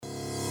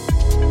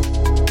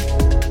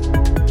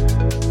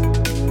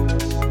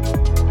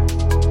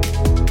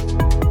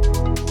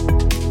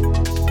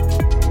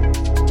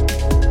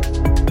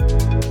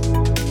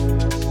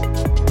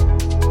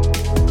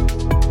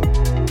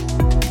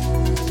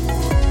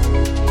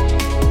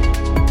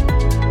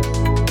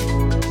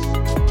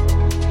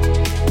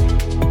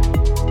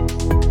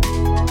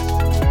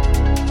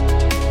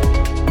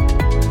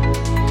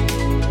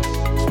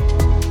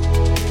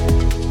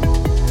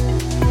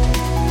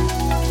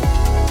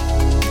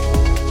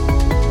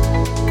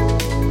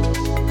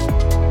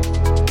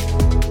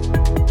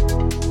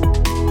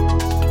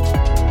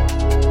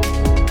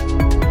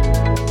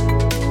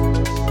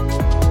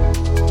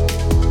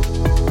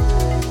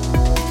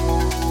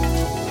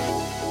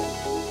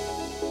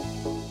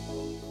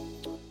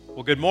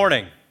Well, good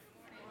morning.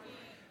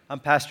 I'm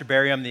Pastor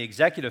Barry. I'm the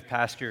executive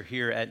pastor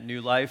here at New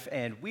Life,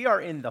 and we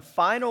are in the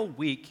final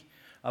week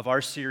of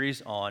our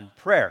series on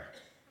prayer.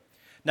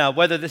 Now,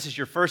 whether this is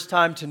your first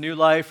time to New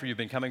Life, or you've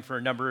been coming for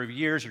a number of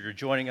years, or you're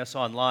joining us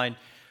online,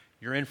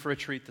 you're in for a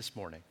treat this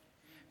morning.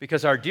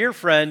 Because our dear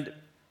friend,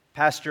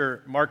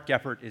 Pastor Mark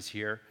Geppert, is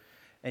here,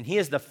 and he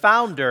is the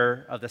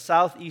founder of the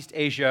Southeast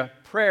Asia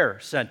Prayer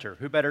Center.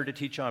 Who better to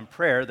teach on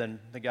prayer than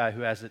the guy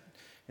who has it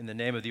in the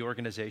name of the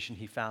organization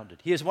he founded?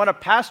 He is one of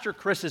Pastor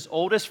Chris's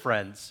oldest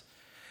friends,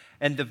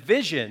 and the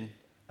vision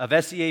of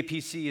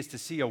SEAPC is to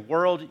see a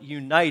world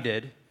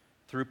united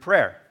through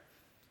prayer.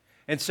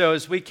 And so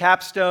as we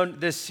capstone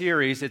this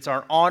series, it's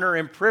our honor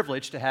and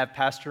privilege to have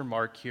Pastor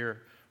Mark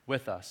here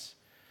with us.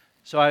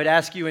 So I would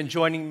ask you in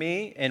joining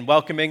me in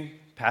welcoming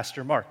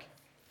Pastor Mark.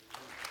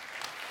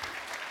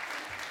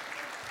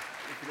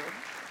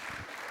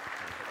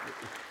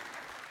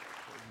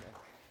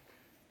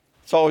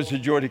 It's always a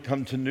joy to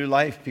come to New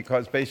Life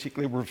because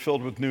basically we're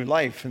filled with new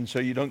life, and so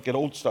you don't get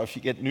old stuff,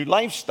 you get new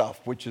life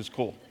stuff, which is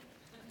cool.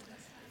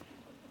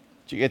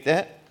 Did you get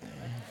that?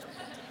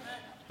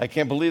 I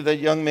can't believe that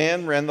young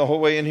man ran the whole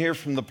way in here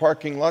from the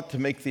parking lot to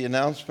make the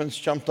announcements,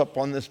 jumped up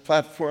on this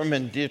platform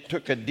and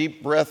took a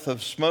deep breath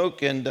of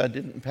smoke and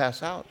didn't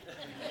pass out.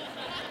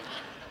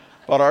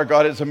 But our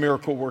God is a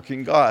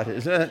miracle-working God,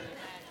 isn't it?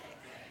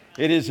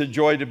 It is a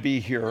joy to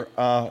be here.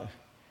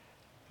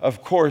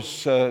 Of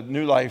course,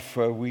 New Life,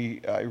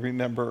 I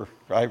remember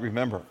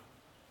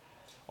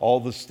all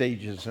the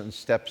stages and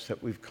steps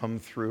that we've come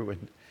through.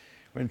 And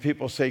when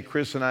people say,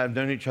 Chris and I have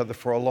known each other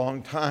for a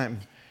long time,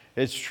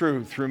 it's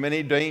true. Through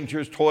many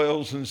dangers,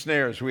 toils, and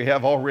snares, we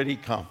have already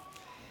come.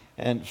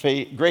 And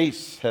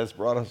grace has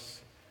brought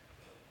us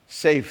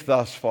safe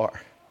thus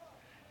far.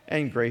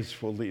 And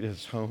grace will lead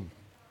us home.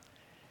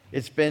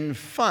 It's been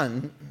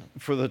fun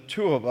for the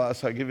two of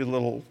us. I'll give you a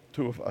little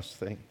two of us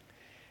thing.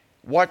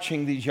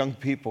 Watching these young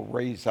people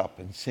raise up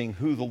and seeing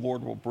who the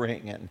Lord will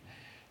bring. And,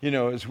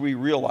 as we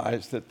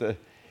realize that the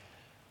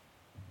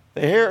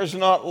hair is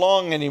not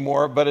long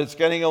anymore, but it's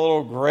getting a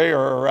little grayer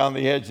around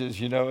the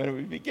edges, and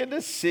we begin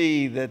to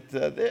see that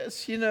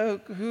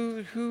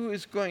who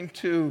is going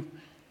to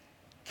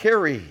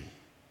carry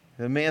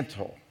the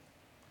mantle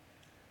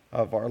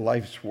of our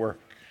life's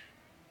work.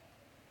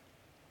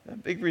 A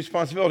big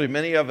responsibility.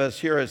 Many of us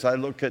here, as I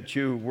look at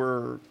you,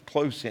 we're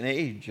close in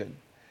age, and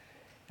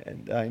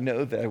I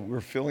know that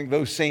we're feeling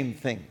those same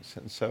things.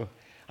 And so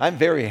I'm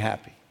very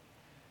happy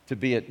to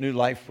be at New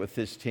Life with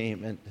this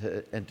team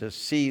and to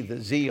see the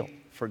zeal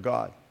for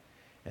God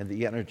and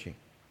the energy.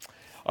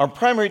 Our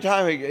primary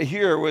time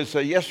here was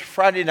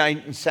Friday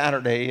night and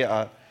Saturday.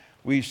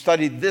 We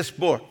studied this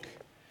book.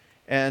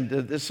 And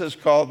this is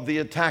called The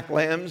Attack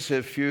Lambs.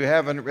 If you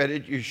haven't read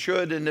it, you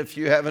should. And if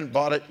you haven't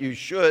bought it, you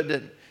should.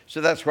 And so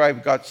that's why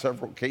I've got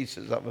several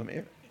cases of them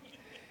here.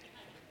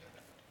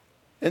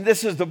 And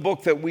this is the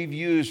book that we've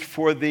used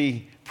for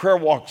the prayer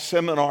walk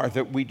seminar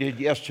that we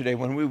did yesterday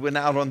when we went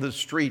out on the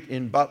street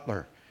in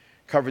Butler,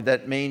 covered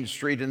that main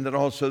street, and then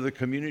also the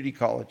community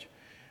college.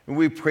 And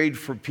we prayed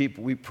for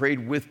people. We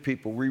prayed with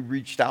people. We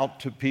reached out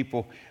to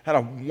people. Had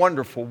a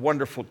wonderful,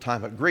 wonderful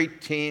time. A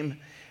great team.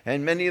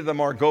 And many of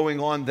them are going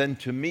on then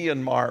to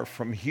Myanmar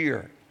from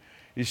here.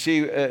 You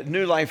see,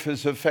 New Life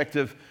is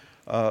effective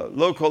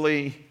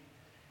locally,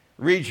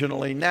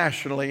 regionally,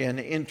 nationally, and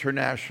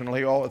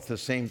internationally all at the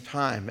same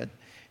time.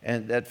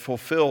 And that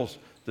fulfills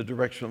the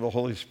direction of the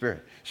Holy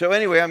Spirit. So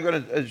anyway, I'm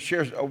going to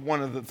share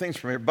one of the things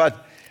from here.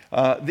 But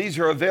these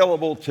are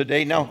available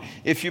today. Now,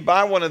 if you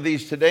buy one of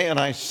these today and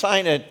I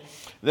sign it,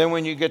 then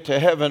when you get to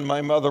heaven,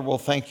 my mother will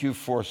thank you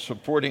for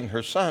supporting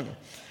her son.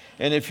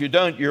 And if you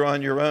don't, you're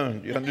on your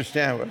own. You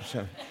understand what I'm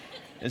saying?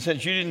 And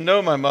since you didn't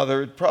know my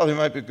mother, it probably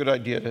might be a good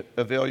idea to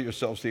avail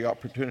yourselves the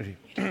opportunity.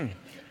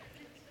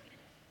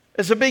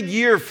 It's a big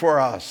year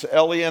for us.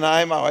 Ellie and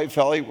I, my wife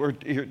Ellie, we're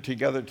here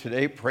together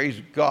today. Praise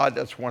God,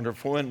 that's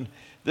wonderful. And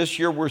this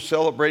year we're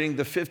celebrating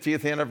the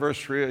 50th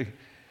anniversary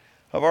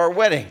of our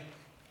wedding.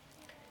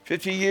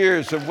 50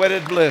 years of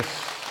wedded bliss,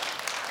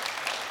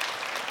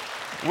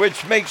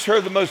 which makes her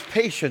the most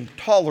patient,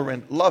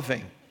 tolerant,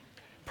 loving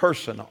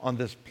person on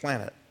this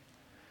planet.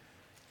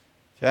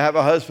 To have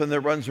a husband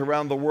that runs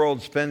around the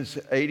world, spends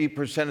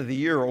 80% of the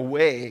year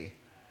away,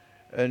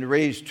 and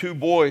raise two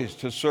boys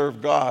to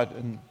serve God,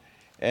 and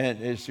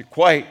it's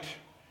quite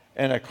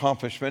an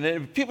accomplishment.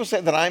 And people say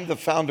that I'm the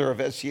founder of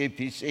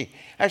SEAPC.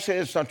 Actually,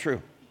 that's not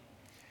true.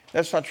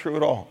 That's not true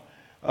at all.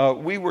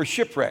 We were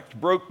shipwrecked,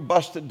 broke,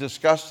 busted,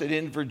 disgusted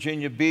in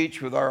Virginia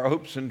Beach with our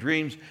hopes and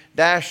dreams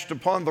dashed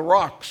upon the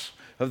rocks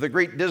of the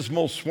great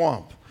dismal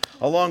swamp,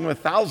 along with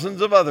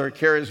thousands of other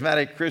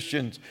charismatic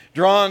Christians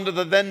drawn to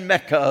the then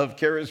Mecca of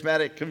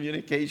charismatic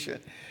communication.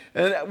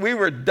 And we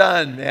were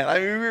done, man. I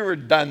mean, we were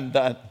done.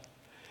 I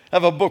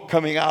have a book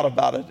coming out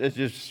about it.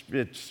 It's.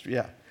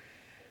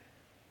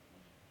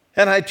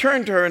 And I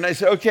turned to her and I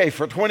said, okay,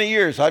 for 20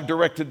 years I've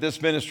directed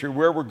this ministry,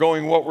 where we're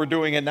going, what we're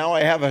doing, and now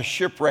I have a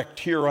shipwrecked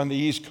here on the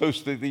east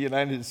coast of the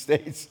United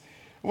States.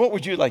 What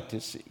would you like to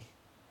see?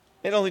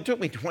 It only took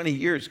me 20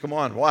 years. Come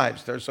on,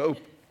 wives, there's hope.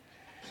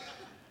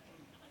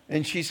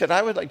 And she said,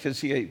 I would like to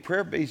see a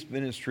prayer-based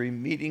ministry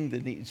meeting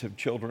the needs of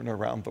children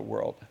around the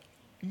world.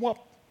 What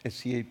is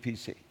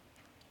CAPC?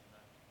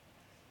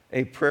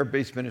 A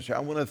prayer-based ministry. I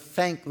want to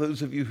thank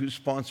those of you who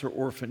sponsor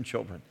orphan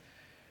children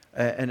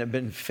and have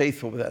been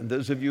faithful with that. And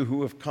those of you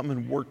who have come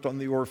and worked on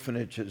the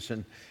orphanages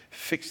and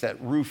fixed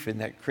that roof in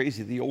that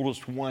crazy, the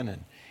oldest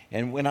one,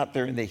 and went out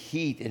there in the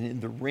heat and in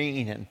the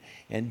rain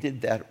and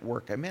did that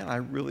work. Man, I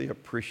really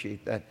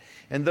appreciate that.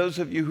 And those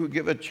of you who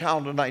give a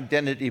child an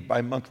identity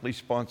by monthly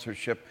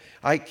sponsorship,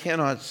 I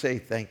cannot say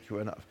thank you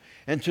enough.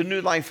 And to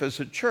New Life as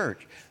a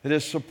church that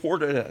has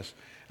supported us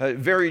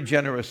very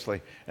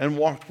generously and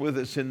walked with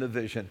us in the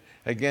vision.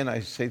 Again, I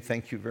say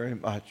thank you very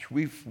much.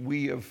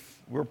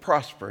 We're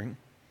prospering.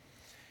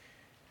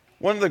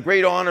 One of the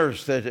great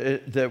honors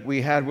that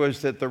we had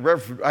was that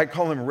I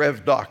call him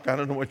Rev Doc. I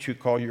don't know what you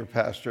call your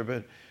pastor,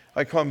 but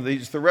I call him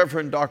the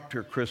Reverend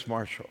Dr. Chris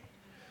Marshall.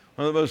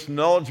 One of the most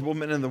knowledgeable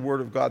men in the Word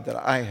of God that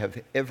I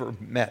have ever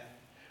met.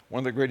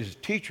 One of the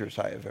greatest teachers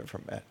I have ever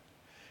met.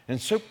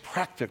 And so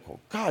practical.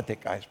 God,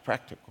 that guy's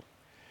practical.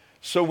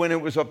 So when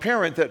it was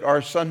apparent that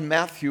our son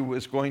Matthew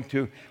was going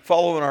to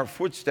follow in our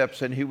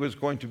footsteps and he was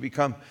going to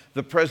become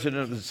the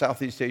president of the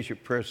Southeast Asia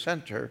Prayer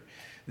Center,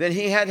 then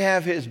he had to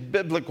have his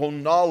biblical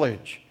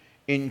knowledge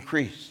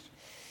increased.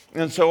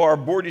 And so our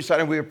board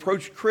decided, we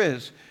approached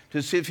Chris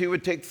to see if he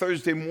would take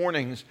Thursday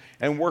mornings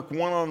and work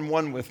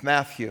one-on-one with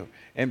Matthew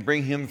and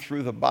bring him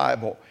through the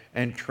Bible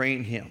and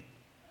train him.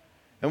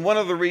 And one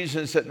of the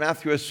reasons that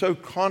Matthew is so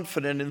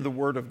confident in the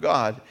Word of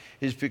God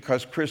is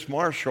because Chris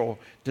Marshall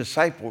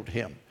discipled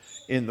him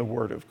in the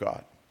Word of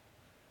God.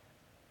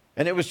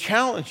 And it was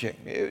challenging.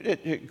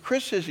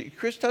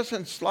 Chris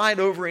doesn't slide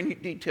over any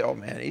detail,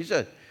 man. He's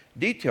a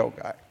detail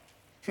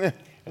guy.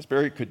 As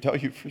Barry could tell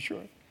you for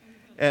sure.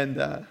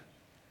 And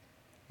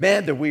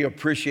man, do we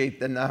appreciate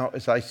that now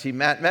as I see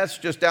Matt. Matt's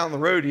just down the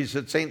road. He's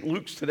at St.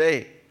 Luke's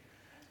today.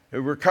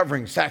 We're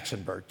covering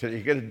Saxonburg today.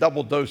 You get a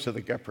double dose of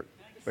the Geppert.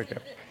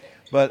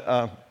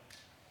 But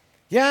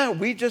yeah,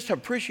 we just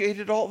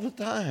appreciate it all the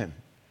time.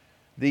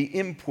 The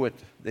input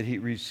that he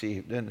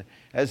received. And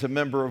as a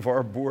member of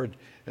our board,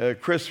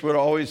 Chris would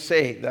always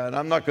say that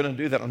I'm not going to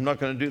do that, I'm not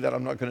going to do that,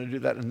 I'm not going to do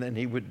that. And then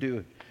he would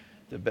do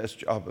the best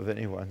job of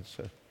anyone.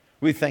 So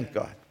we thank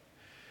God.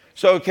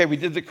 So, okay, we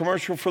did the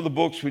commercial for the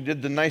books. We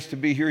did the nice to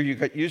be here. You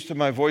got used to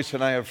my voice,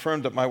 and I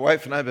affirmed that my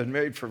wife and I have been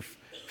married for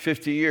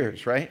 50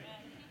 years, right?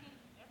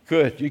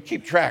 Good. You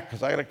keep track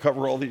because I got to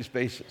cover all these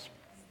bases.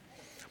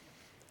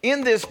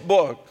 In this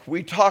book,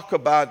 we talk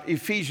about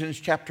Ephesians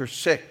chapter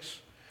 6.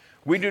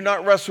 We do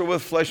not wrestle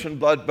with flesh and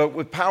blood, but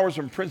with powers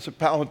and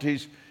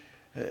principalities,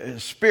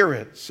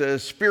 spirits,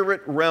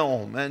 spirit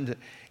realm. And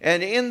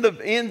in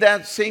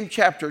that same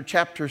chapter,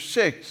 chapter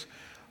 6,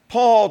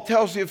 Paul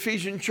tells the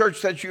Ephesian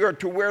church that you are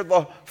to wear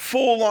the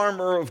full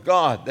armor of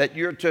God, that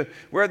you're to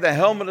wear the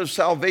helmet of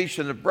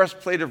salvation, the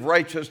breastplate of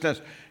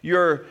righteousness.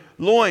 Your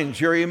loins,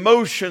 your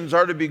emotions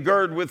are to be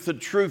girded with the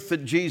truth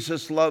that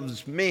Jesus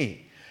loves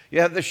me. You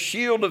have the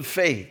shield of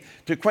faith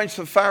to quench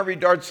the fiery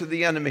darts of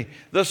the enemy.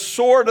 The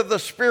sword of the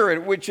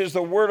Spirit, which is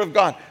the word of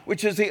God,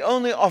 which is the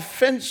only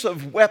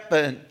offensive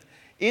weapon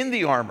in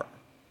the armor,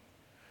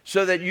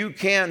 so that you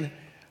can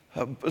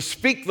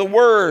speak the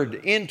word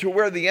into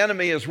where the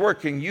enemy is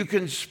working. You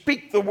can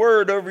speak the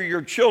word over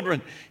your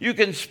children. You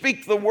can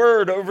speak the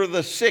word over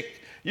the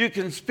sick. You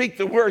can speak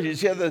the word. You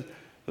see the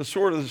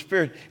sword of the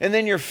Spirit. And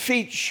then your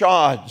feet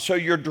shod. So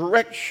your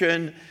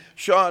direction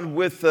shod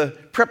with the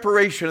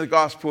preparation of the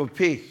gospel of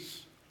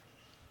peace.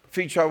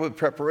 Feet shod with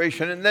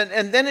preparation. And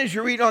then as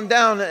you read on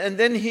down, and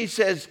then he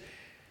says,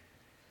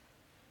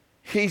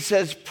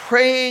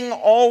 praying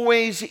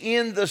always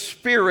in the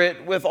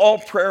Spirit with all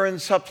prayer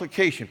and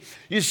supplication.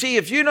 You see,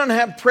 if you don't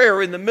have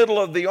prayer in the middle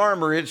of the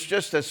armor, it's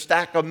just a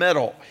stack of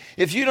metal.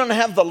 If you don't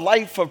have the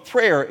life of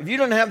prayer, if you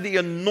don't have the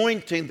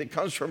anointing that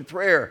comes from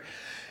prayer,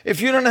 if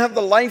you don't have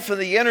the life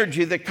and the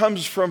energy that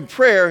comes from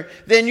prayer,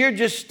 then you're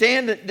just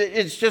standing,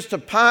 it's just a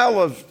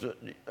pile of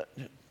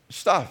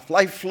stuff,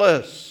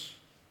 lifeless.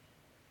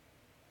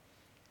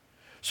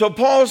 So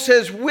Paul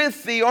says,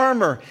 with the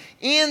armor,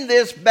 in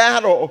this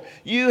battle,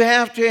 you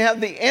have to have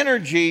the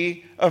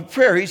energy of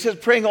prayer. He says,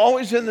 praying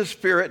always in the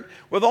Spirit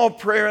with all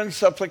prayer and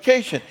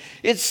supplication.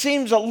 It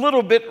seems a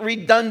little bit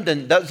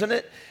redundant, doesn't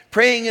it?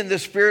 Praying in the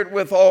Spirit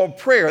with all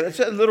prayer. That's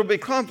a little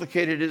bit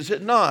complicated, is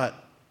it not?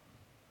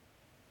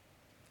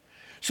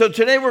 So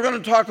today we're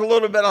going to talk a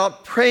little bit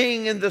about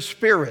praying in the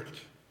Spirit.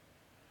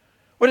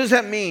 What does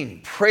that mean,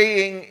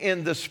 praying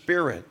in the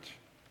Spirit?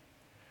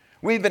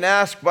 We've been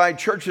asked by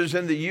churches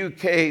in the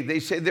UK, they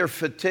say they're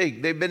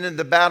fatigued. They've been in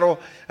the battle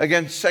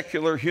against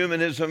secular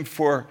humanism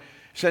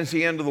since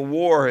the end of the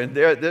war, and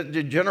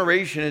the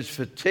generation is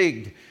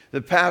fatigued.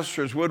 The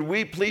pastors, would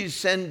we please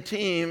send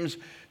teams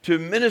to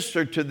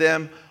minister to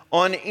them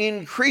on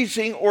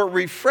increasing or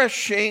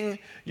refreshing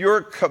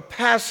your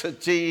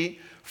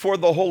capacity for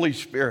the Holy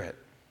Spirit?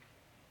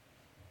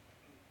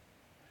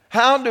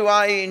 How do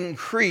I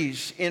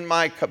increase in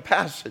my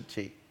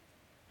capacity?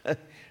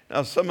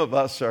 Now, some of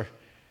us are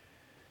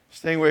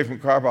staying away from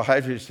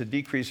carbohydrates to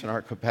decrease in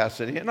our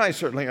capacity, and I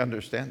certainly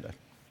understand that.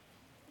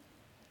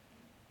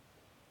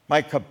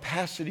 my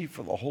capacity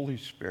for the Holy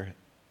Spirit.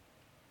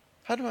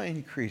 How do I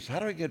increase? How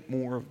do I get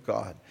more of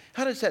God?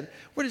 What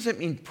does that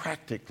mean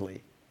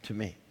practically to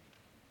me?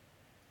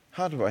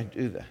 How do I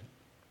do that?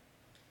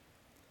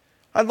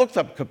 I looked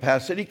up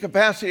capacity.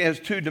 Capacity has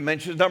two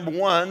dimensions. Number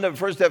one, the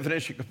first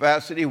definition of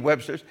capacity,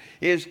 Webster's,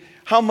 is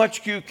how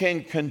much you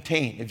can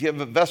contain. If you have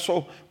a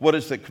vessel, what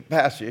is the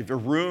capacity? If you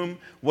have a room,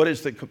 what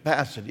is the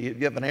capacity? If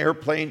you have an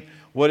airplane,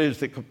 what is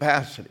the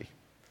capacity?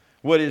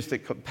 What is the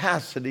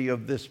capacity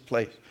of this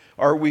place?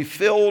 Are we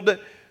filled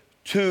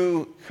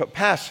to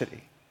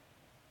capacity?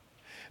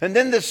 And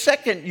then the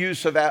second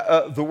use of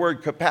the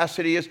word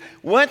capacity is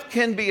what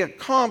can be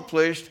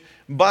accomplished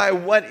by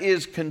what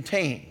is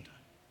contained.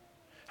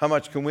 How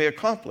much can we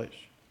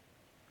accomplish?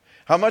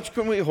 How much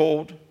can we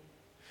hold?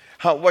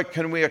 What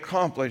can we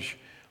accomplish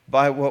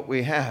by what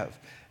we have?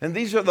 And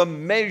these are the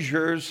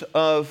measures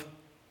of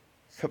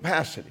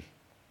capacity.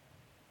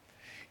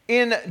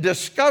 In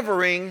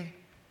discovering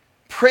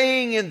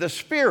praying in the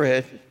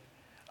Spirit,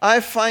 I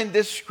find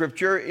this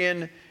scripture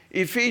in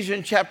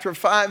Ephesians chapter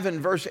 5 and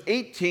verse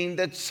 18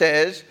 that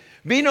says,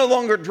 "Be no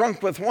longer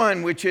drunk with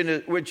wine, which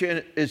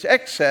is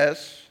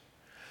excess,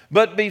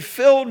 but be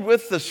filled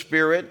with the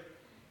Spirit,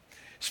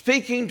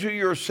 speaking to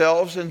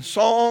yourselves in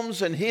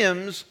psalms and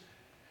hymns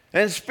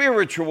and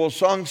spiritual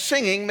songs,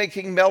 singing,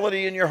 making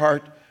melody in your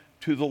heart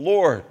to the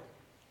Lord."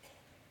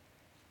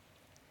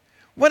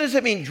 What does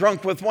it mean,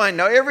 drunk with wine?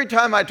 Now, every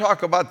time I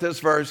talk about this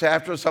verse,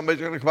 after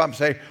somebody's going to come up and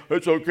say,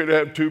 it's okay to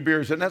have 2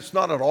 beers, and that's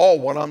not at all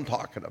what I'm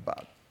talking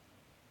about.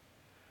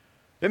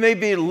 It may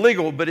be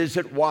legal, but is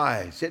it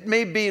wise? It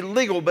may be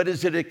legal, but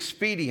is it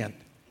expedient?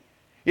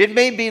 It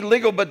may be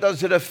legal, but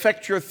does it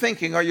affect your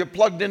thinking? Are you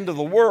plugged into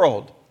the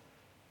world?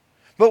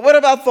 But what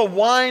about the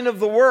wine of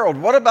the world?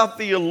 What about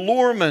the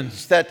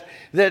allurements that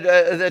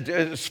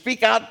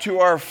speak out to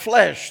our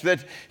flesh,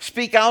 that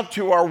speak out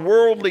to our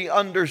worldly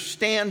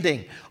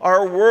understanding,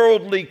 our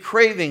worldly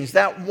cravings,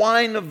 that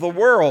wine of the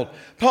world?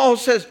 Paul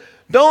says,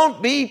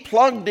 don't be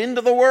plugged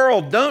into the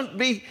world. Don't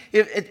be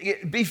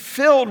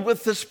filled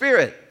with the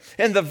Spirit.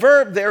 And the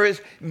verb there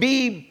is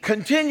be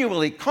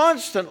continually,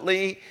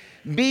 constantly,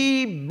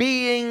 be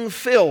being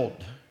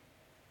filled.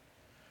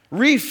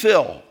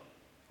 Refill.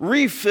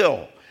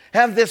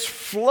 Have this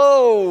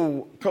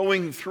flow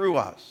going through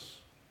us.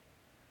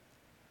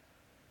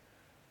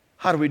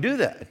 How do we do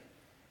that?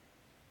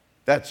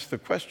 That's the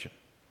question,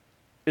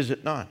 is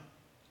it not?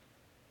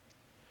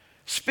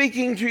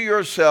 Speaking to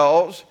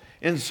yourselves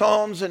in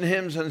psalms and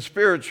hymns and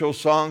spiritual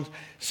songs,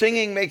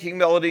 singing, making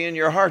melody in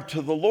your heart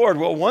to the Lord.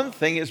 Well, one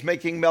thing is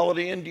making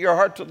melody into your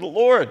heart to the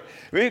Lord.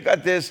 We've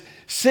got this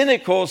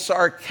cynical,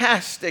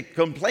 sarcastic,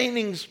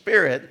 complaining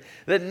spirit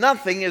that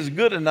nothing is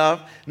good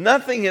enough,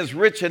 nothing is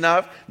rich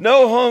enough,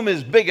 no home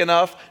is big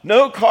enough,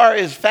 no car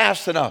is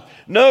fast enough,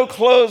 no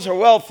clothes are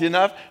wealthy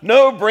enough,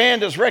 no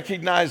brand is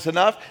recognized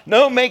enough,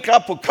 no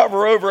makeup will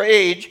cover over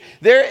age.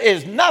 There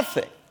is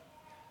nothing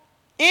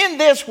in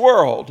this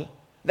world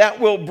that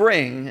will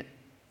bring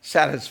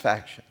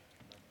satisfaction.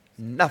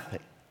 Nothing.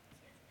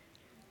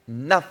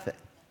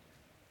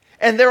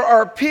 And there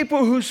are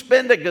people who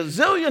spend $1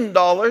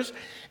 gazillion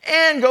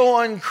and go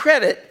on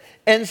credit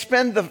and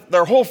spend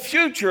their whole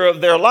future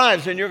of their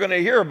lives, and you're going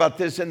to hear about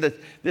this in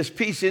this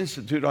Peace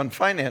Institute on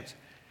Finance.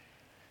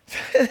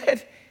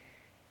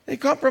 They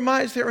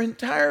compromise their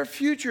entire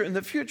future and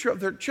the future of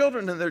their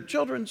children and their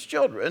children's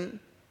children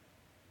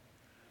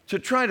to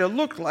try to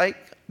look like,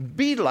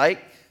 be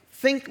like,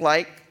 think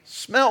like,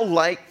 smell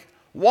like,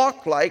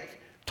 walk like,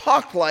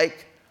 talk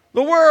like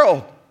the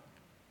world.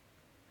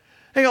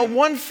 They got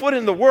 1 foot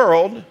in the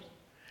world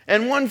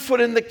and 1 foot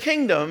in the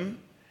kingdom,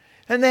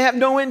 and they have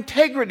no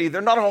integrity.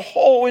 They're not a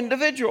whole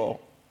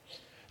individual.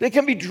 They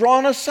can be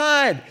drawn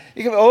aside.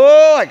 You can,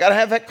 I got to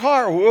have that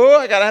car.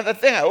 I got to have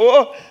that thing.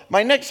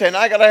 My next thing,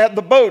 I got to have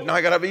the boat. Now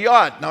I got to have a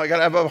yacht. Now I got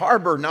to have a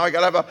harbor. Now I got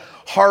to have a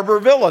harbor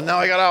villa. Now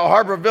I got to have a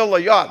harbor villa,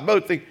 yacht,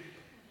 boat thing.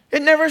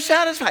 It never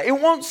satisfies. It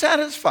won't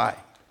satisfy.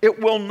 It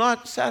will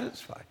not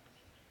satisfy.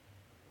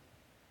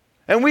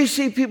 And we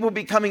see people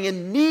becoming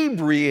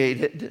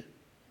inebriated,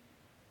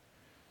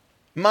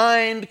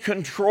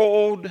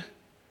 mind-controlled,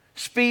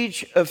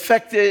 speech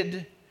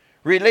affected,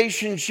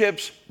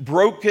 relationships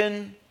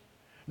broken,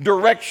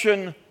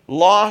 direction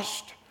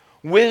lost,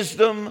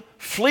 wisdom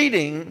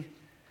fleeting.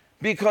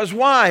 Because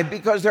why?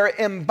 Because they're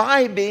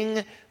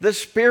imbibing the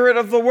spirit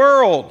of the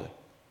world.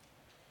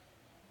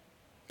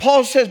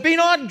 Paul says, be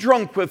not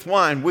drunk with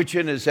wine, which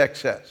in is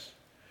excess,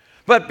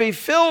 but be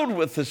filled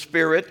with the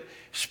Spirit,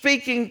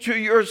 speaking to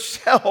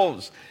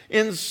yourselves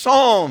in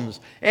psalms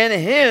and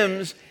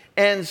hymns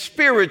and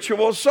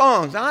spiritual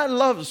songs. I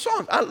love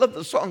songs. I love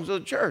the songs of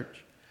the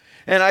church.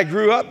 And I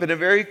grew up in a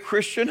very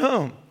Christian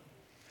home.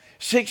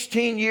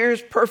 16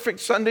 years,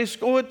 perfect Sunday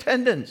school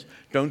attendance.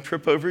 Don't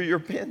trip over your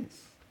pins.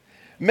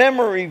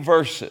 Memory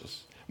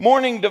verses,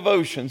 morning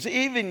devotions,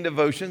 evening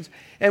devotions.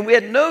 And we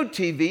had no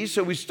TV,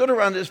 so we stood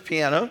around this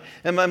piano,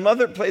 and my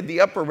mother played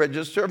the upper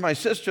register, my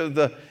sister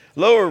the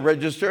lower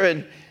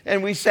register,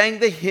 and we sang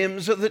the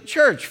hymns of the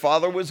church.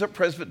 Father was a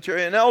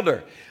Presbyterian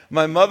elder.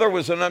 My mother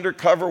was an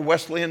undercover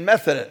Wesleyan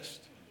Methodist.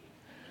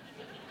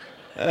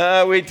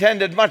 We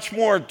tended much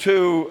more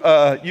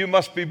to You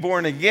Must Be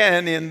Born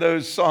Again in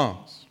those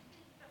songs.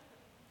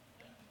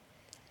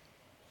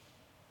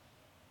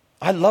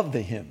 I love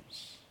the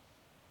hymns.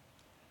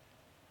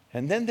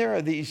 And then there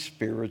are these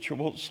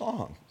spiritual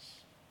songs.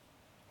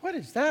 What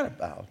is that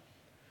about?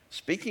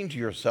 Speaking to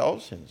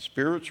yourselves in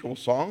spiritual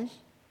songs?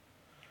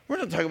 We're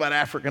not talking about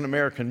African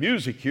American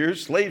music here,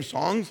 slave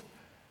songs.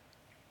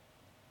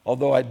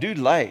 Although I do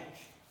like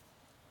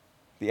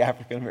the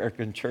African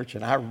American church,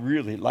 and I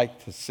really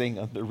like to sing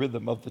on the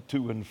rhythm of the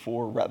 2 and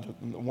 4 rather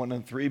than the 1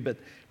 and 3, but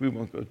we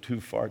won't go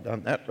too far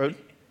down that road.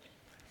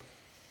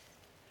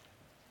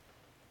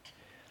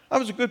 I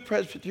was a good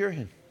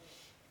Presbyterian.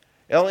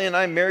 Ellie and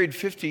I married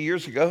 50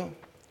 years ago.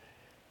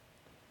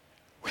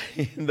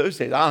 In those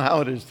days, I don't know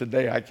how it is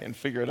today, I can't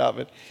figure it out,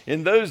 but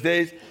in those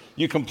days,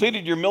 you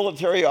completed your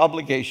military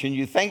obligation,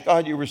 you thank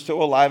God you were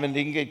still alive and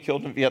didn't get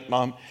killed in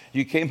Vietnam,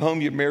 you came home,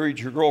 you married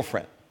your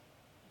girlfriend.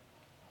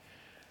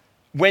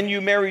 When you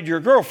married your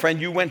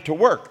girlfriend, you went to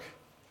work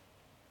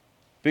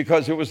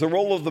because it was the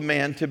role of the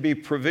man to be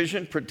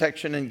provision,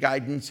 protection, and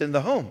guidance in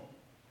the home.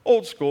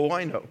 Old school,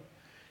 I know.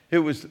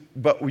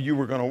 But you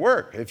were going to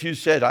work. If you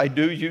said, I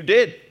do, you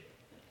did.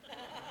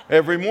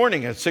 Every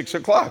morning at 6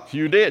 o'clock,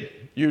 you did.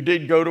 You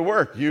did go to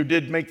work. You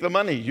did make the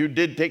money. You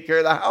did take care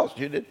of the house.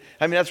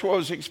 That's what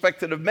was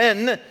expected of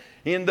men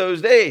in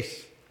those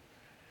days.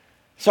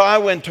 So I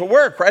went to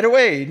work right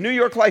away, New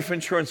York Life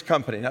Insurance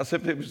Company. Now,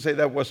 some people say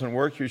that wasn't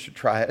work. You should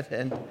try it.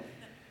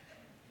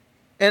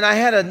 And I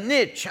had a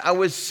niche. I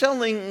was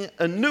selling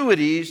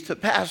annuities to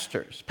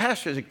pastors.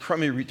 Pastors at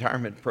crummy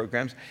retirement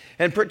programs,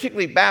 and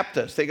particularly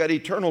Baptists. They got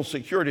eternal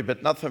security,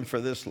 but nothing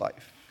for this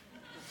life.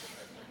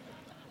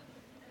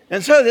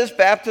 And so this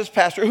Baptist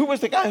pastor, who was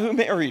the guy who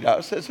married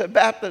us, is a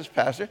Baptist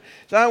pastor.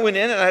 So I went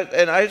in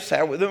and I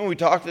sat with him and we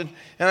talked and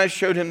I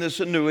showed him this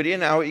annuity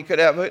and how he could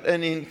have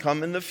an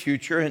income in the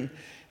future and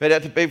he'd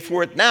have to pay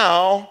for it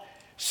now,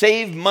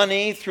 save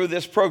money through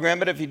this program,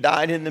 but if he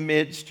died in the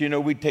midst,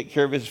 we'd take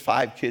care of his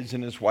 5 kids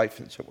and his wife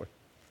and so forth.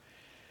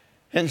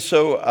 And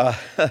so,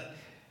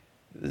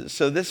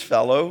 so this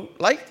fellow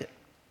liked it.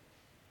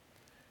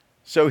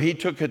 So he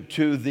took it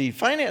to the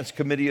finance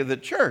committee of the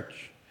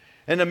church.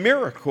 And a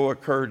miracle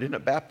occurred in a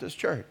Baptist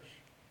church.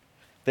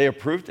 They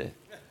approved it.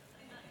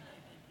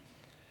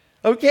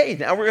 Okay,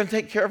 now we're going to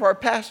take care of our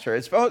pastor.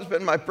 It's always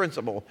been my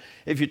principle.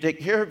 If you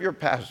take care of your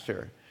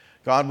pastor,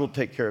 God will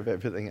take care of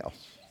everything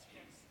else.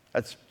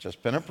 That's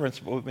just been a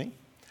principle with me.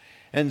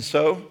 And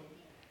so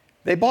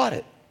they bought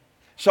it.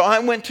 So I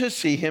went to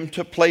see him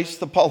to place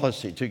the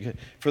policy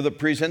for the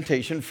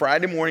presentation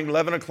Friday morning,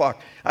 11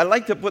 o'clock. I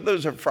like to put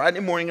those at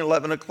Friday morning,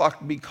 11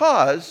 o'clock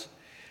because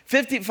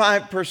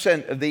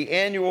 55% of the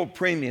annual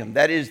premium,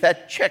 that is,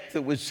 that check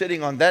that was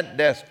sitting on that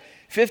desk,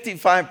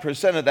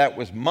 55% of that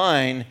was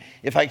mine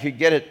if I could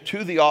get it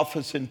to the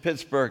office in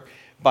Pittsburgh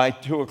by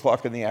 2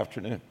 o'clock in the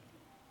afternoon.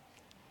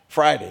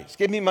 Fridays.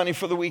 Give me money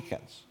for the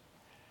weekends.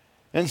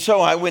 And so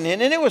I went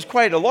in, and it was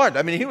quite a large.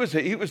 He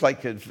was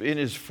like in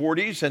his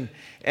 40s,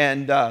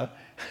 and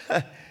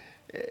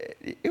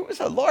it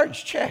was a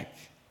large check.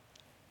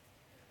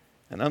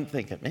 And I'm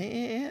thinking,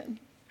 man,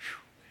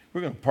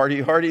 we're going to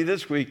party hardy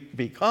this week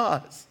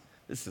because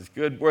this is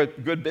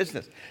good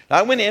business.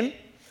 I went in,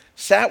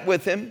 sat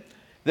with him.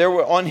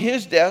 On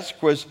his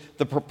desk was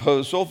the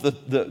proposal,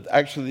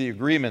 actually the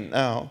agreement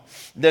now.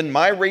 Then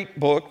my rate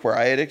book, where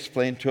I had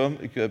explained to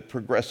him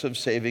progressive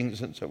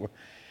savings and so forth,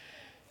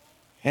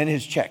 and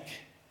his check.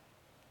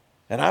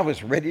 And I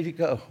was ready to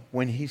go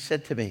when he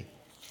said to me,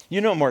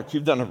 Mark,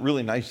 you've done a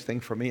really nice thing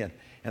for me, and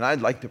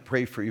I'd like to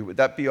pray for you. Would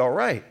that be all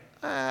right?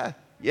 Yeah,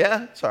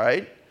 it's all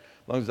right.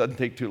 As long as it doesn't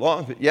take too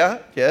long. But yeah,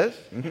 yes.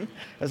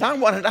 Because I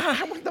want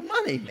the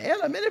money, man.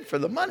 I'm in it for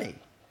the money.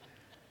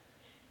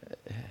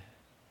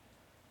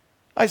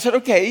 I said,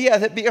 okay, yeah,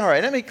 that'd be all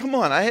right. Come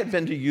on. I had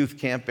been to youth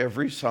camp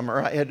every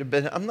summer.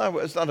 I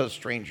was not a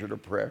stranger to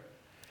prayer.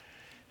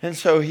 And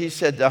so he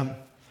said,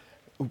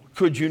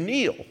 could you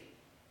kneel?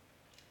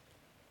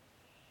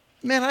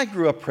 Man, I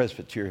grew up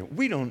Presbyterian.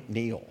 We don't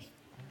kneel.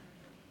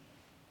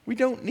 We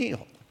don't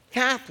kneel.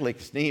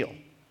 Catholics kneel.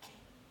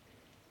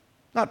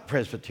 Not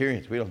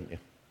Presbyterians, we don't kneel.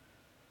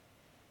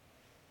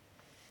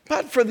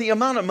 But for the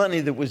amount of money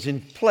that was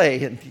in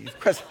play, and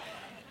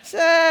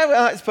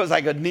I suppose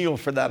I could kneel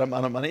for that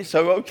amount of money.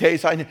 So, okay,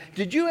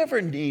 did you ever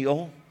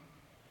kneel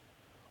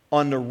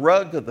on the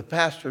rug of the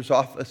pastor's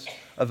office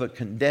of a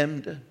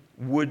condemned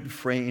wood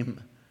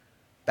frame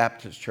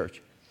Baptist church?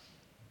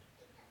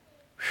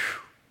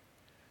 Whew.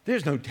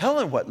 There's no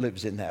telling what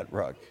lives in that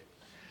rug.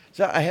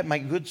 So I had my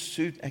good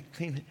suit, I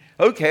cleaned it.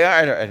 Okay, all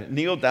right, I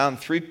kneel down,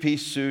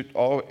 3-piece suit,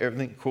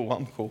 everything cool,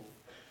 I'm cool.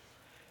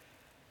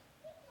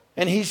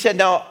 And he said,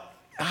 now,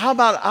 how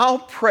about I'll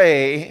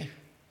pray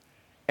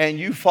and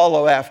you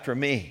follow after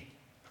me?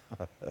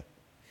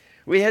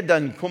 We had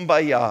done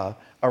kumbaya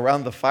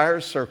around the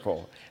fire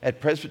circle at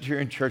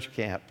Presbyterian Church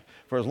Camp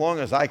for as long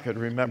as I could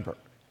remember.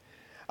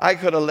 I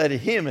could have led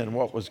him in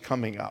what was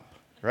coming up,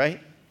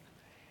 right?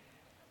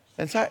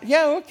 And so,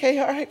 yeah, okay,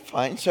 all right,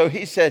 fine. So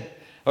he said,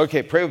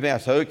 okay, pray with me. I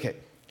said, okay.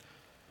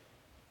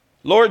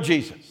 Lord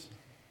Jesus,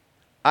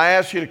 I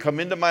ask you to come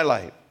into my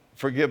life,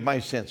 forgive my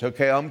sins.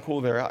 Okay, I'm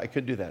cool there. I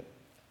could do that.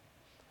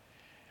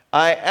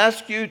 I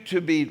ask you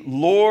to be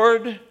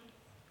Lord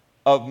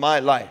of my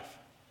life.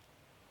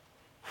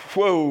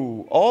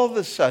 Whoa, all of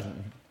a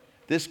sudden,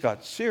 this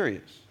got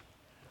serious.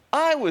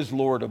 I was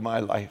Lord of my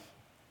life.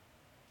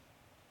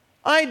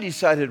 I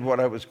decided what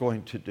I was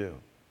going to do.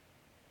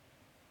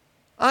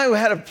 I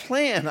had a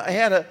plan. I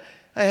had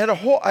a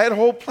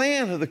whole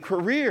plan of the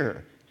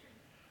career,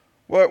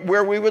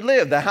 where we would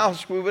live, the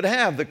house we would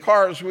have, the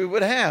cars we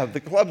would have, the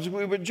clubs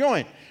we would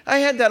join. I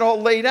had that all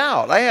laid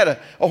out. I had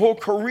a whole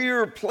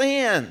career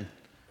plan.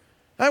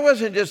 I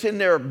wasn't just in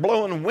there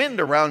blowing wind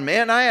around,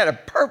 man. I had a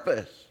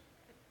purpose.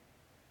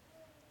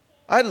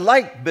 I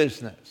liked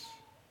business.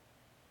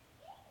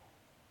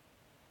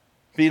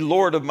 Be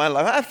Lord of my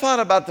life. I thought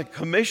about the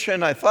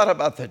commission. I thought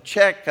about the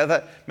check. I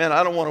thought, man,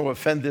 I don't want to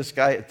offend this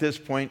guy at this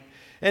point.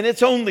 And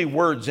it's only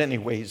words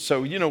anyway.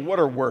 So, what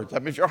are words? I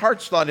mean, if your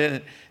heart's not in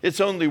it, it's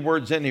only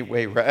words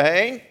anyway,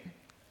 right?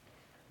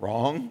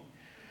 Wrong.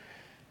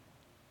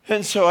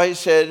 And so I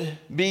said,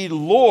 be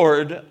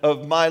Lord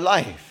of my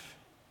life.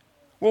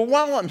 Well,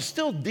 while I'm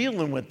still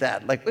dealing with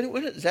that, like,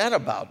 what is that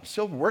about? I'm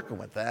still working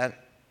with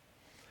that.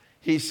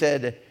 He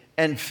said,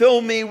 and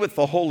fill me with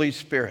the Holy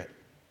Spirit.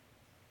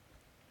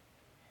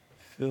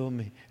 Fill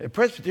me. At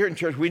Presbyterian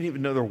Church, we didn't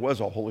even know there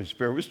was a Holy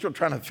Spirit. We're still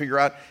trying to figure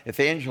out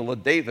if Angela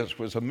Davis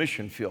was a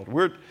mission field.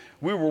 We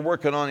were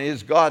working on,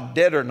 is God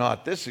dead or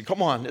not? This is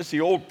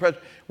the old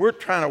we're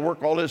trying to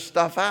work all this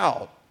stuff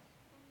out.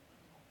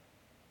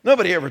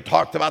 Nobody ever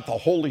talked about the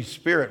Holy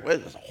Spirit. What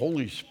is this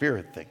Holy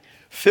Spirit thing?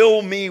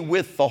 Fill me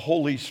with the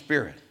Holy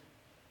Spirit.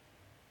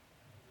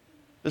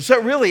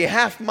 So really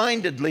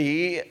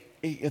half-mindedly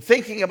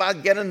thinking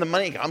about getting the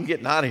money, I'm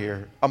getting out of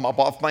here. I'm up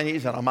off my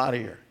knees and I'm out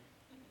of here.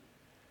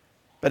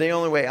 But the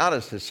only way out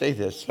is to say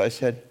this. I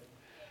said,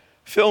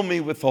 fill me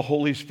with the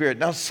Holy Spirit.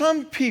 Now,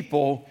 some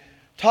people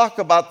talk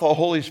about the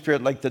Holy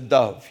Spirit like the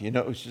dove.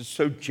 It's just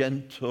so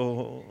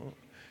gentle,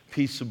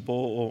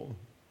 peaceable.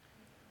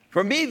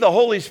 For me, the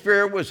Holy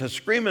Spirit was a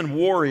screaming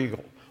war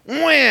eagle.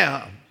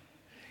 Wham!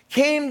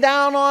 Came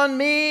down on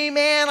me,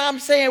 man. I'm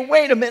saying,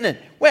 wait a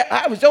minute.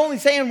 I was only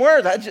saying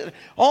words.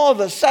 All of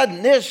a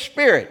sudden, this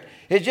Spirit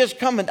is just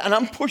coming, and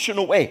I'm pushing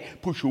away.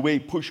 Push away,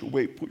 push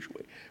away, push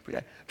away.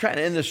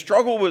 And the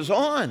struggle was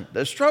on.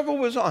 The struggle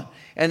was on.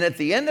 And at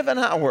the end of an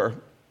hour,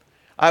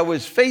 I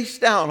was face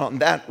down on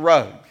that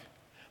rug.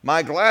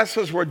 My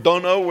glasses were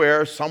don't know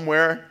where,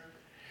 somewhere.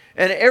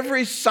 And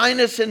every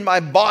sinus in my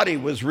body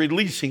was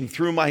releasing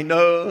through my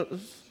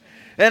nose.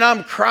 And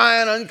I'm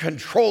crying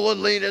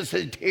uncontrollably. There's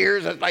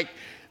tears. It's like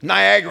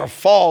Niagara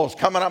Falls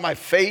coming out my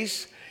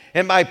face.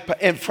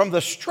 And from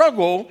the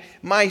struggle,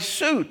 my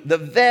suit, the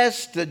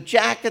vest, the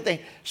jacket,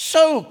 they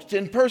soaked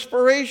in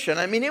perspiration.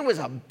 I mean, it was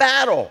a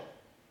battle.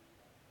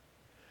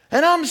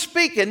 And I'm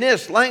speaking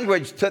this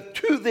language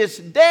to this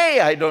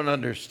day I don't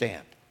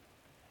understand.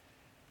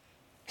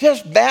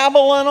 Just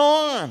babbling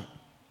on.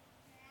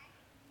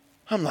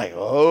 I'm like,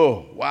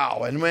 oh,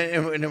 wow. And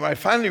when I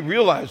finally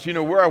realized,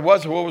 where I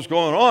was and what was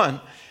going on,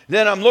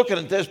 then I'm looking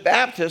at this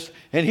Baptist,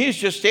 and he's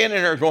just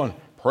standing there going,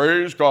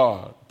 praise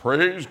God,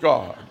 praise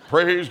God,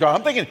 praise God.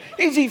 I'm thinking,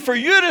 easy for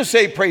you to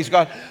say praise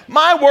God.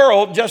 My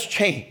world just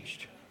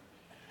changed.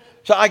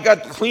 So I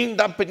got cleaned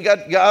up and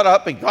got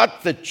up and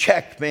got the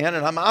check, man.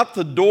 And I'm out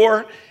the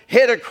door,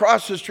 head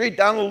across the street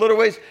down a little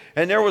ways,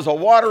 and there was a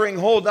watering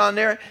hole down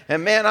there.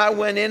 And, man, I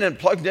went in and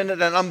plugged in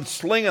it, and I'm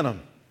slinging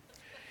them.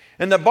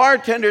 And the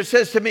bartender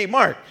says to me,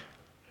 Mark,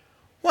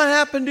 what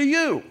happened to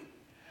you?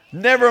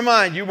 Never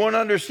mind, you won't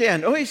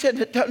understand. Oh, he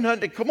said,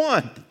 come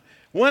on.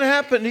 What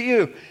happened to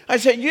you? I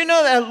said,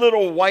 that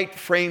little white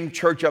frame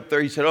church up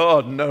there? He said,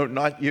 oh, no,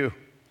 not you.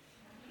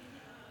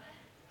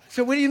 I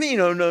said, what do you mean,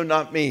 oh, no,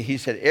 not me? He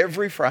said,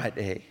 every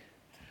Friday,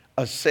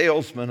 a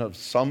salesman of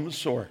some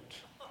sort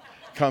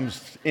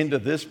comes into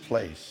this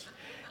place.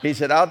 He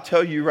said, I'll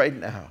tell you right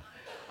now,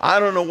 I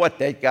don't know what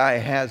that guy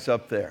has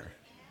up there,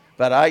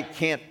 but I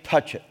can't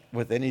touch it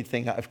with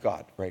anything I've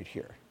got right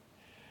here.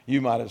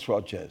 You might as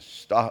well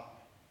just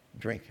stop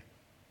drinking.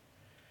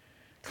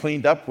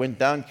 Cleaned up, went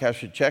down,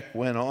 cashed a check,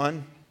 went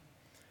on.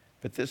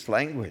 But this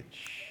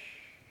language,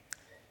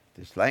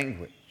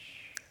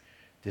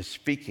 this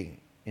speaking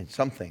in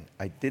something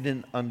I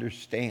didn't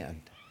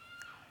understand,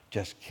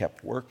 just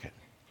kept working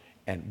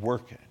and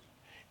working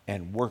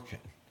and working.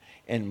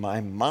 And my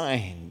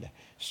mind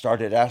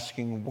started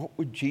asking, what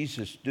would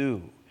Jesus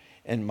do?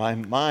 And my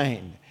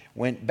mind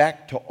went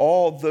back to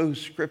all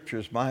those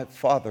scriptures my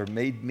father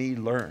made me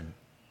learn.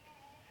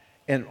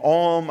 And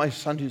all my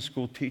Sunday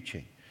school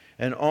teaching.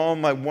 And all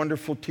my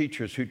wonderful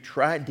teachers who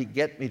tried to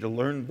get me to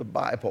learn the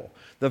Bible.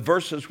 The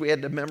verses we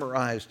had to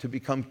memorize to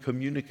become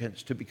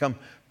communicants, to become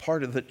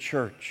part of the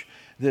church.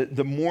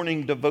 the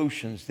morning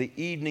devotions, the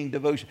evening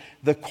devotions,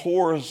 the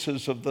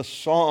choruses of the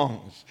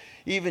songs.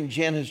 Even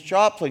Janis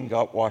Joplin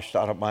got washed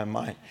out of my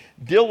mind.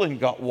 Dylan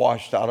got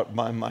washed out of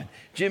my mind.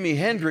 Jimi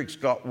Hendrix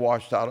got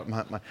washed out of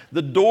my mind.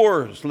 The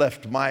Doors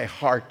left my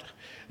heart.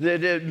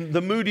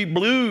 The Moody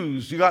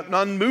Blues, you got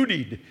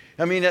unmoodied.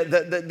 I mean,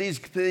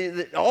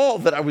 all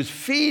that I was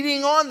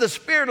feeding on the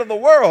spirit of the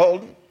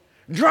world,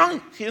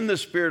 drunk in the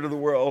spirit of the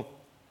world,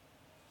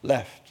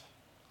 left.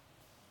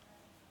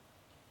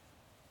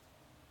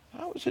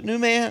 I was a new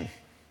man,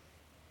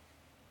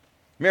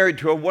 married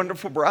to a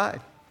wonderful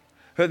bride,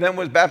 who then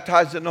was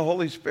baptized in the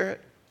Holy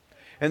Spirit.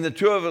 And the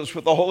two of us,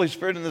 with the Holy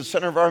Spirit in the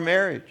center of our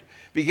marriage,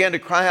 began to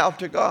cry out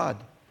to God,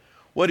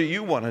 what do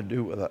you want to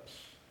do with us?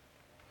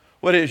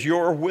 What is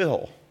your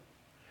will?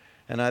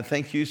 And I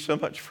thank you so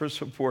much for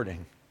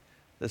supporting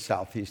the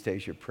Southeast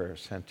Asia Prayer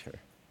Center.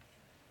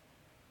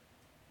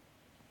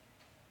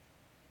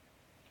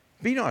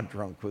 Be not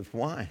drunk with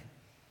wine,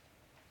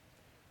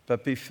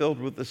 but be filled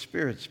with the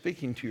Spirit,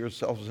 speaking to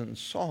yourselves in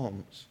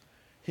psalms,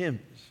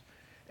 hymns,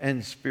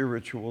 and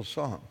spiritual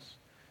songs,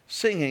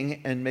 singing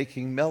and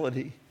making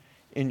melody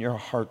in your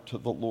heart to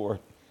the Lord.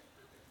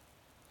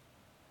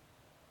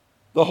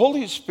 The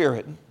Holy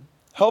Spirit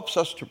helps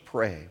us to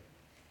pray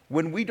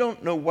when we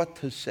don't know what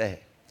to say.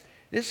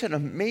 It's an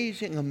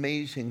amazing,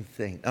 amazing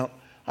thing. Now,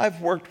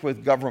 I've worked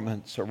with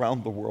governments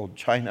around the world,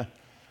 China,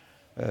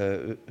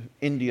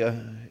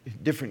 India,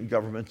 different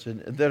governments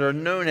that are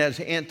known as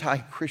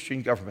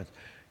anti-Christian governments,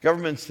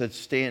 governments that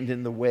stand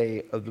in the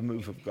way of the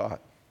move of God.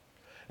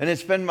 And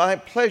it's been my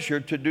pleasure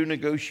to do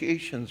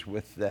negotiations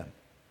with them.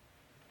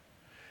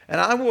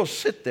 And I will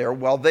sit there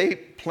while they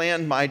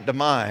plan my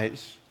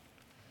demise,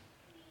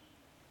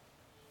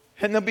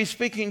 and they'll be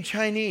speaking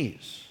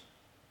Chinese.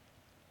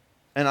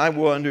 And I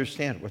will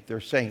understand what they're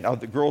saying. Now,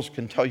 the girls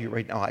can tell you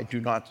right now, I do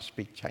not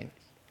speak Chinese.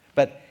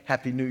 But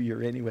Happy New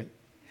Year anyway.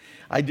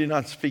 I do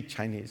not speak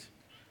Chinese,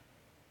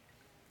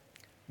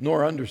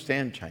 nor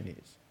understand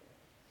Chinese.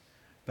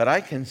 But I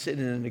can sit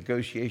in a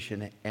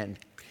negotiation and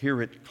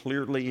hear it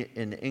clearly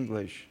in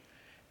English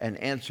and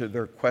answer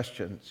their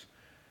questions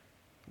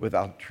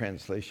without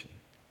translation.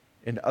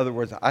 In other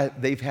words,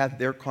 they've had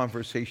their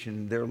conversation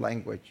in their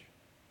language,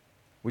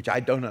 which I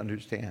don't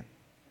understand.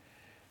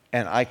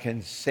 And I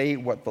can say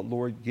what the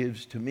Lord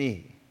gives to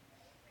me,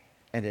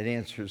 and it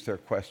answers their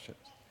questions.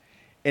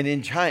 And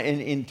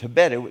in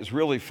Tibet, it was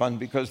really fun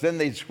because then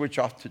they'd switch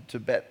off to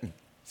Tibetan.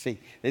 See,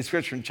 they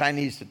switch from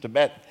Chinese to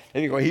Tibetan.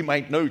 And you go, he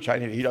might know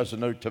Chinese, he doesn't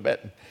know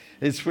Tibetan.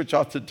 They'd switch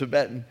off to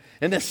Tibetan,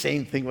 and the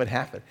same thing would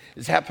happen.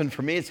 It's happened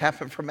for me, it's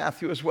happened for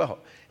Matthew as well,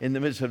 in the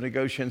midst of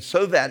negotiations,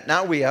 so that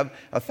now we have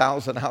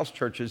 1,000 house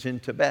churches in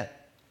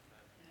Tibet,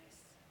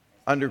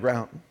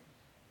 underground.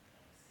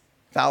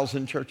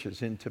 1,000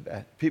 churches in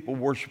Tibet, people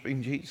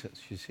worshiping Jesus,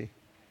 you see.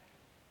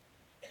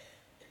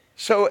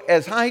 So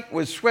as I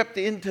was swept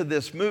into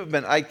this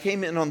movement, I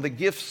came in on the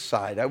gifts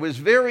side. I was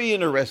very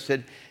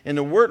interested in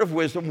the word of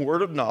wisdom,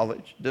 word of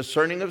knowledge,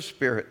 discerning of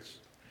spirits,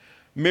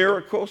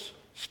 miracles,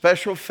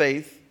 special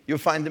faith. You'll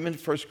find them in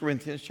 1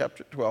 Corinthians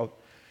chapter 12.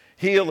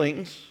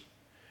 Healings,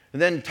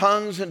 and then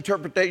tongues,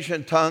 interpretation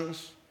of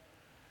tongues,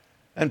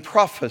 and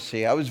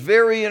prophecy. I was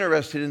very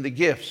interested in the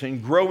gifts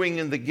and growing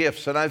in the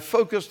gifts, and I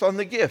focused on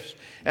the gifts.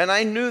 And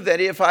I knew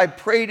that if I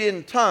prayed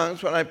in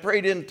tongues, when I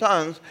prayed in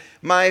tongues,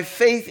 my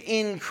faith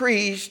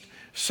increased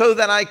so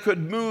that I could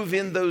move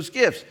in those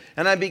gifts.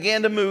 And I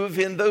began to move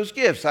in those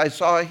gifts. I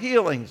saw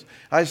healings.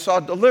 I saw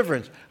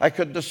deliverance. I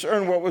could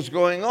discern what was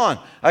going on.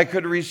 I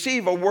could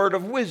receive a word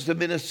of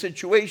wisdom in a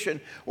situation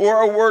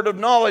or a word of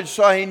knowledge,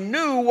 so I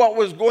knew what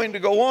was going to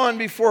go on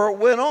before it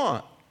went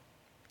on.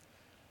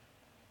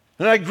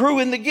 And I grew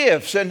in the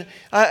gifts, and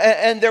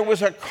there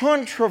was a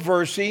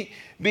controversy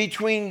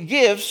between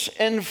gifts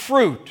and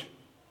fruit.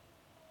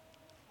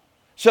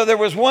 So there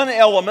was one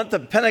element,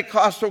 the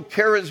Pentecostal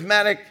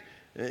charismatic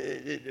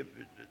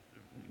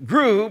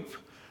group,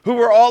 who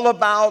were all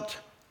about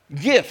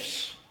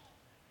gifts.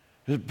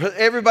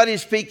 Everybody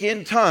speak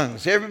in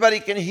tongues. Everybody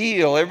can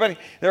heal.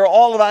 They're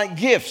all about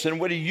gifts. And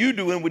what do you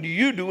do? And what do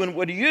you do? And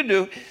what do you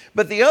do?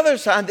 But the other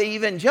side, the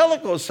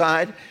evangelical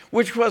side,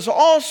 which was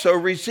also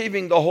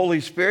receiving the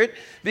Holy Spirit,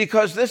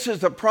 because this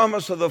is the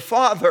promise of the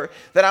Father,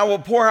 that I will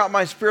pour out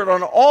my Spirit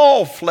on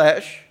all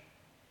flesh.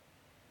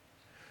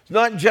 It's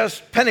not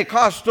just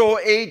Pentecostal,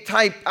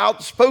 A-type,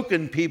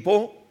 outspoken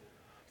people,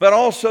 but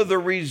also the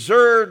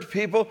reserved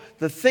people,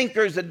 the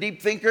thinkers, the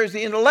deep thinkers,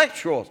 the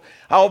intellectuals.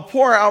 I'll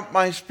pour out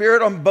my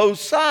Spirit on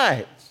both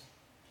sides.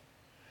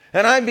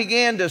 And I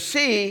began to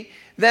see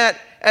that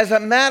as a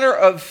matter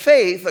of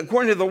faith,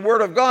 according to the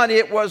Word of God,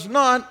 it was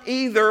not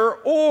either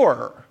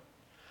or.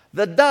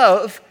 The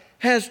dove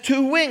has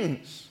two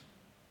wings.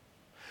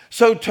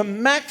 So to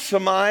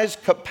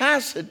maximize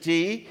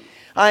capacity,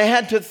 I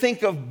had to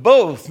think of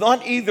both,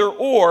 not either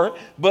or,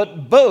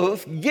 but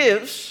both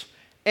gifts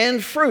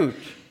and fruit.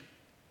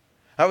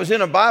 I was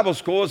in a Bible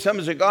school,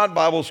 Assemblies of God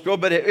Bible school,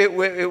 but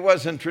it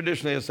wasn't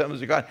traditionally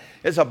Assemblies of God.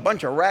 It's a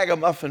bunch of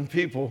ragamuffin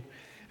people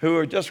who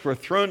were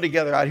thrown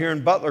together out here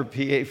in Butler,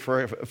 PA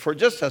for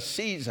just a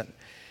season.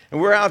 And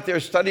we're out there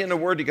studying the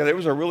Word together. It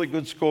was a really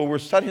good school. We're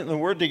studying the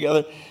Word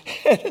together.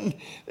 And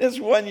this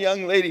one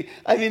young lady,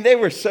 they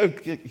were so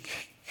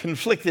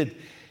conflicted.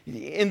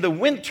 In the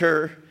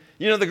winter,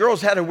 the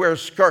girls had to wear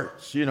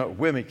skirts.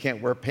 Women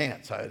can't wear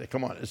pants.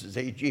 Come on, this is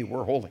AG,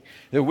 we're holy.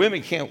 The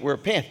women can't wear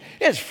pants.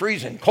 It's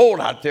freezing cold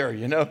out there,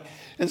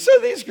 And so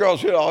these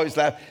girls would always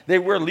laugh. They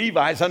wear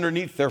Levi's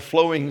underneath their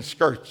flowing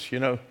skirts,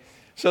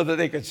 so that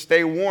they could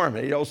stay warm.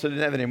 They also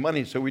didn't have any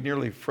money, so we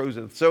nearly froze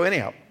it. So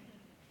anyhow,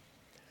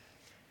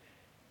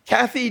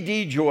 Kathy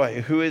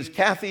DeJoy,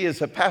 Kathy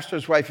is a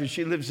pastor's wife, and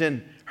she lives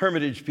in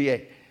Hermitage,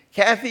 PA.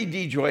 Kathy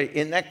DeJoy,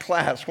 in that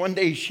class, one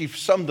day she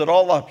summed it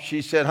all up.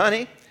 She said,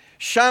 honey,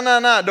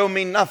 sha-na-na don't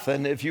mean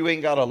nothing if you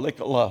ain't got a lick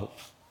of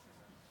love.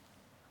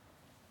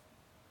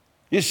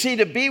 You see,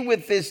 to be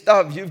with this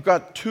dove, you've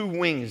got two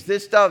wings.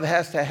 This dove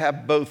has to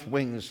have both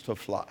wings to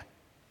fly.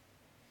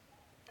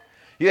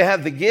 You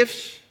have the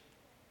gifts,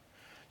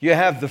 you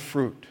have the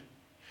fruit.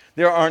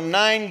 There are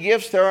 9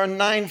 gifts, there are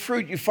 9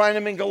 fruit. You find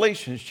them in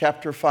Galatians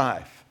chapter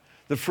 5.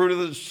 The fruit of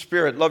the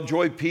Spirit, love,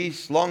 joy,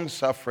 peace,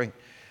 long-suffering,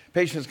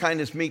 patience,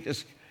 kindness,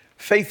 meekness,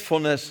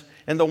 faithfulness,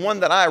 and the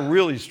one that I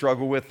really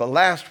struggle with, the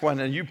last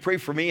one, and you pray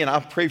for me and I'll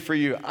pray for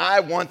you.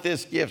 I want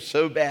this gift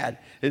so bad.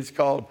 It's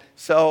called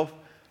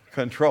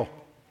self-control.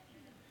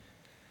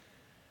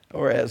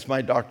 Or as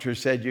my doctor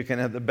said, you can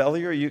have the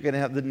belly or you can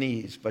have the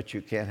knees, but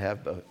you can't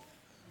have both.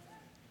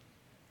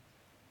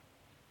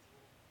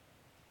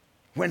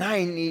 When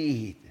I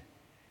need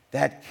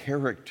that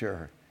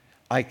character,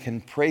 I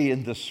can pray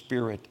in the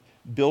Spirit,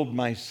 build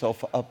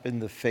myself up in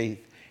the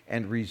faith,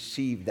 and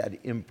receive that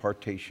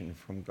impartation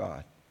from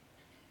God.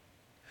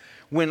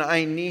 When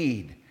I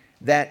need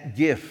that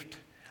gift,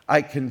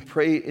 I can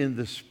pray in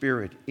the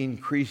Spirit,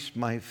 increase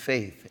my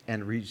faith,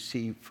 and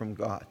receive from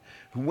God.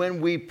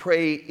 When we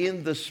pray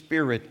in the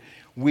Spirit,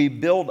 we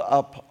build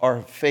up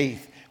our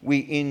faith. We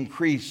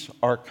increase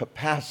our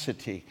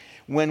capacity.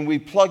 When we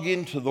plug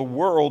into the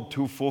world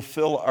to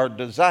fulfill our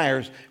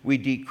desires, we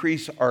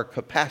decrease our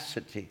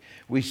capacity.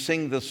 We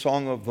sing the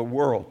song of the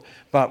world.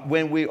 But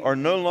when we are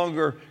no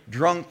longer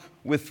drunk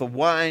with the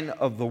wine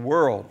of the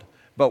world,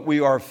 but we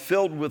are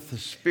filled with the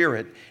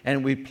Spirit,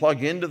 and we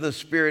plug into the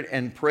Spirit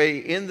and pray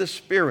in the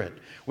Spirit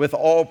with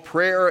all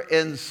prayer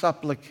and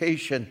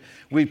supplication,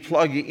 we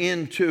plug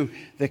into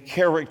the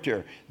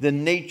character, the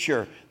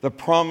nature, the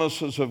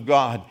promises of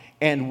God,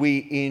 and we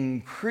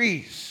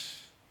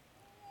increase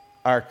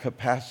our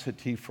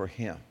capacity for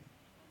Him.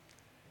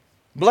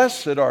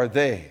 Blessed are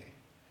they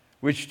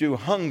which do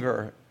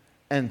hunger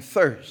and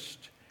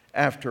thirst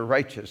after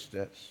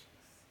righteousness.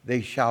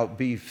 They shall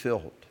be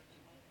filled.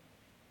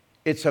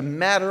 It's a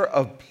matter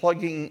of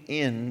plugging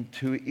in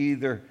to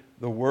either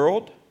the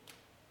world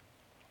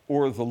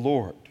or the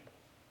Lord.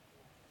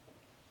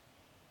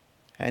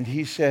 And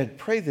he said,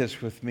 pray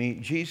this with me,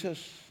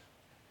 Jesus,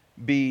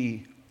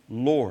 be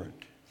Lord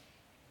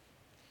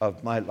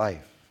of my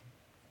life.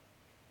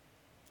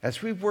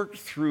 As we worked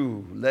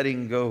through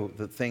letting go of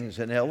the things,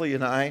 and Ellie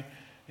and I,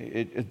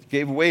 it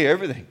gave away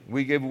everything.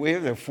 We gave away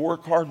the 4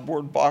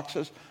 cardboard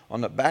boxes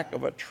on the back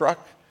of a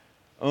truck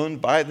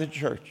owned by the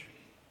church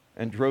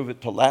and drove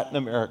it to Latin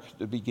America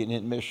to begin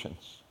in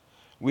missions.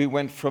 We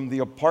went from the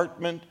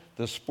apartment,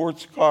 the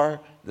sports car,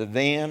 the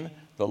van,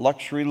 the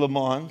luxury Le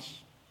Mans,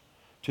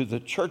 to the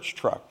church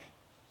truck.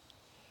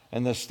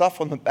 And the stuff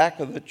on the back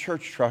of the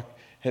church truck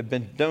had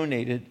been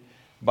donated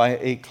by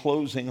a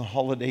closing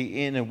Holiday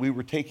Inn, and we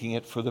were taking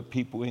it for the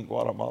people in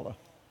Guatemala.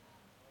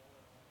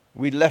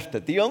 We left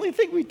it. The only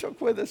thing we took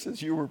with us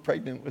is you were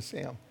pregnant with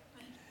Sam.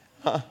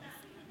 Huh?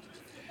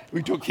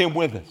 We took him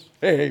with us.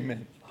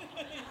 Amen.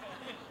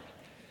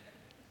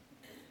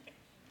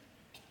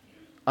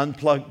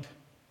 Unplugged,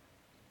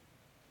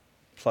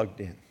 plugged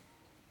in.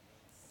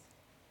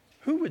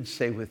 Who would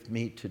say with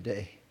me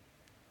today,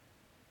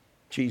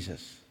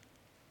 Jesus,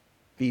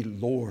 be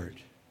Lord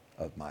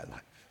of my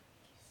life?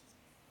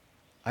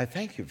 I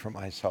thank you for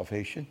my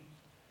salvation.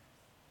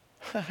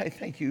 I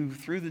thank you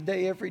through the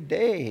day, every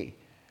day,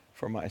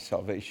 for my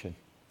salvation.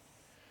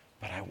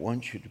 But I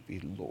want you to be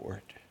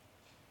Lord.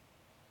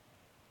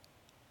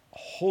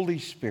 Holy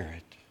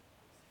Spirit,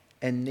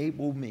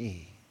 enable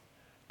me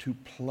to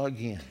plug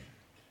in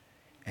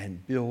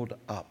and build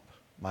up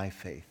my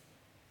faith.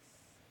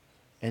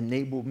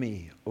 Enable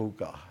me, oh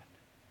God,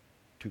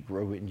 to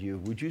grow in you.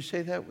 Would you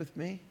say that with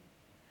me?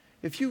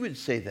 If you would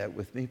say that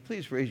with me,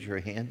 please raise your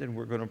hand and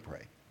we're going to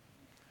pray.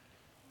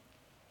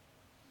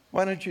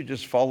 Why don't you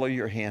just follow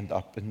your hand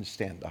up and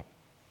stand up?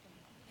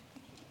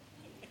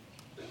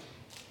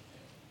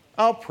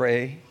 I'll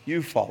pray,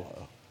 you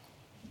follow.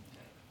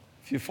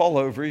 If you fall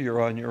over,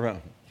 you're on your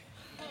own.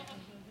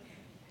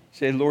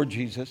 Say, Lord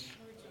Jesus,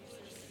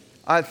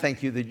 I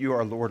thank you that you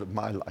are Lord of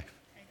my life.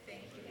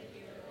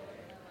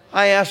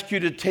 I ask you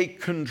to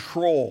take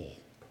control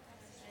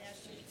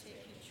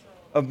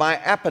of my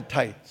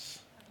appetites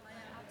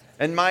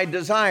and my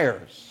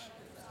desires.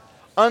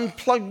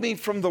 Unplug me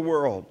from the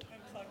world.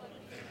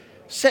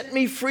 Set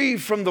me free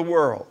from the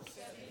world.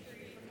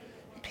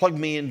 Plug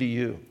me into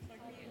you,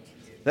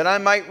 that I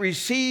might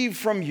receive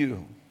from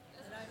you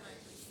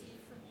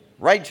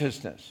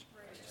righteousness,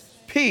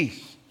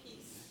 peace,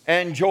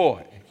 and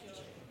joy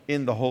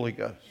in the Holy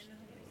Ghost.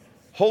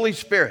 Holy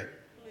Spirit,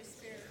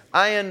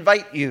 I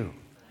invite you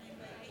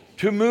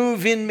to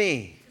move in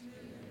me,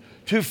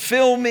 to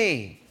fill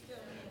me,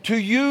 to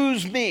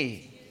use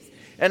me.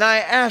 And I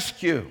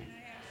ask you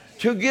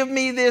to give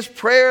me this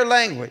prayer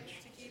language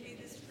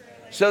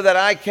so that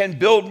I can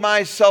build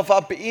myself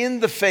up in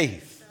the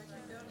faith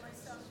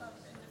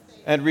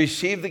and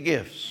receive the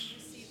gifts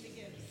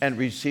and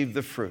receive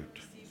the fruit.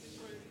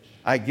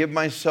 I give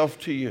myself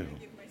to you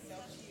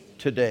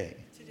today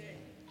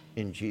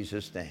in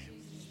Jesus' name.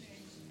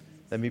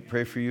 Let me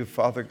pray for you,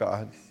 Father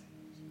God.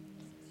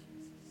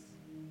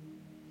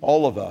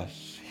 All of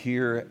us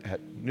here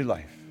at New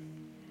Life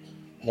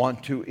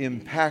want to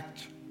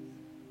impact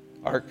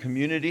our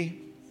community,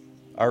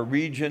 our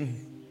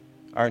region,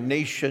 our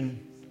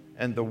nation,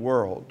 and the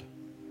world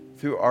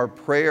through our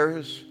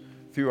prayers,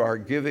 through our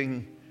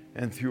giving,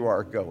 and through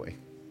our going.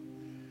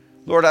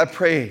 Lord, I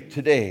pray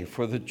today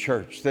for the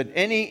church that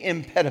any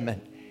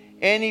impediment,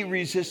 any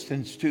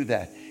resistance to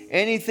that,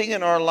 anything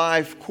in our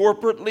life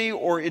corporately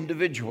or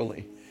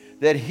individually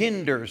that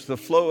hinders the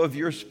flow of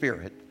your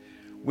Spirit,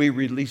 we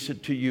release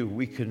it to you.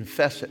 We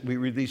confess it. We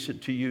release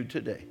it to you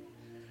today.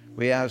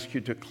 We ask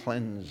you to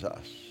cleanse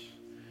us.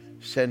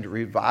 Send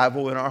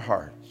revival in our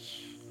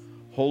hearts.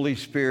 Holy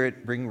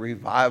Spirit, bring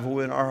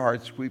revival in our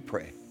hearts, we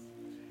pray.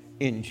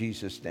 In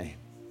Jesus' name.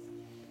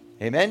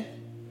 Amen?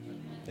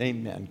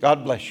 Amen.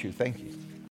 God bless you. Thank you.